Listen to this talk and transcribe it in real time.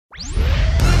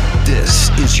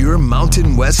your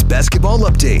Mountain West basketball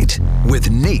update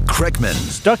with Nate Kreckman.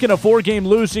 Stuck in a 4-game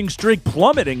losing streak,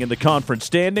 plummeting in the conference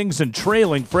standings and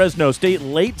trailing Fresno State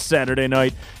late Saturday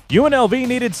night, UNLV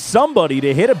needed somebody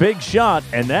to hit a big shot,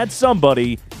 and that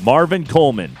somebody, Marvin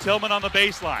Coleman. Tillman on the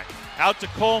baseline, out to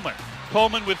Coleman.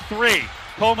 Coleman with three.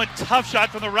 Coleman, tough shot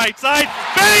from the right side,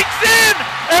 banks in!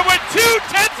 And with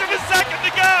 0.2 of a second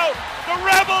to go, the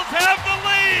Rebels have the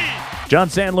lead! John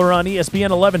Sandler on ESPN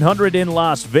 1100 in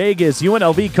Las Vegas.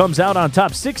 UNLV comes out on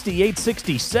top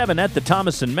 68-67 at the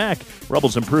Thomas & Mack.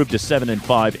 Rebels improved to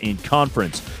 7-5 in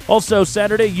conference. Also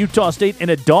Saturday, Utah State in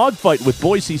a dogfight with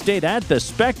Boise State at the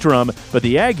Spectrum, but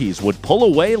the Aggies would pull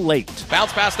away late.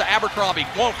 Bounce pass to Abercrombie,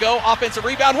 won't go. Offensive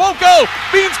rebound, won't go.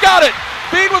 Bean's got it.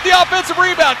 Bean with the offensive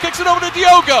rebound, kicks it over to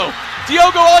Diogo.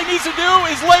 Diogo, all he needs to do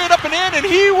is lay it up and in, and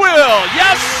he will.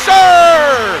 Yes,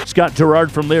 sir! Scott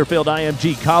Gerard from Learfield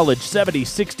IMG College,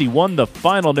 70-61 the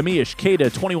final. Neemias Queta,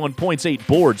 21 points, 8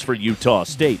 boards for Utah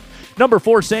State. Number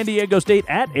 4, San Diego State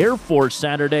at Air Force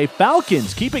Saturday.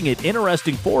 Falcons keeping it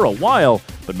interesting for a while,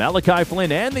 but Malachi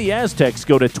Flynn and the Aztecs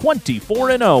go to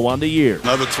 24-0 on the year.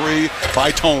 Another three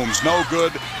by Tomes, no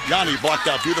good. Yanni blocked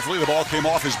out beautifully. The ball came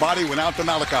off his body, went out to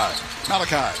Malachi.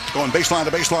 Malachi going baseline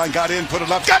to baseline, got in, put it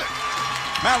up, got it.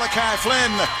 Malachi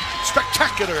Flynn,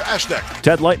 spectacular Aztec.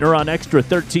 Ted Leitner on extra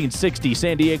 13-60.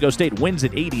 San Diego State wins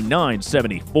at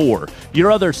 89-74.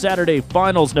 Your other Saturday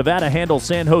finals, Nevada handles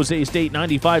San Jose State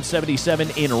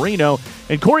 95-77 in Reno.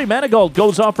 And Corey Manigault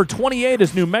goes off for 28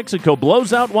 as New Mexico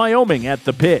blows out Wyoming at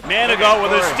the pit. Manigault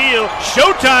with a steal.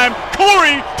 Showtime.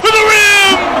 Corey to the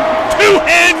rim.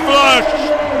 Two-hand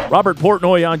flush. Robert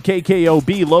Portnoy on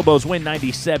KKOB. Lobos win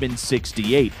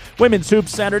 97-68. Women's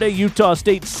Hoops Saturday, Utah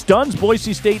State stuns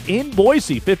Boise State in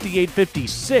Boise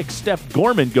 58-56. Steph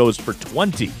Gorman goes for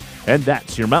 20. And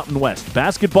that's your Mountain West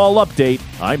basketball update.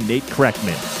 I'm Nate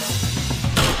Kreckman.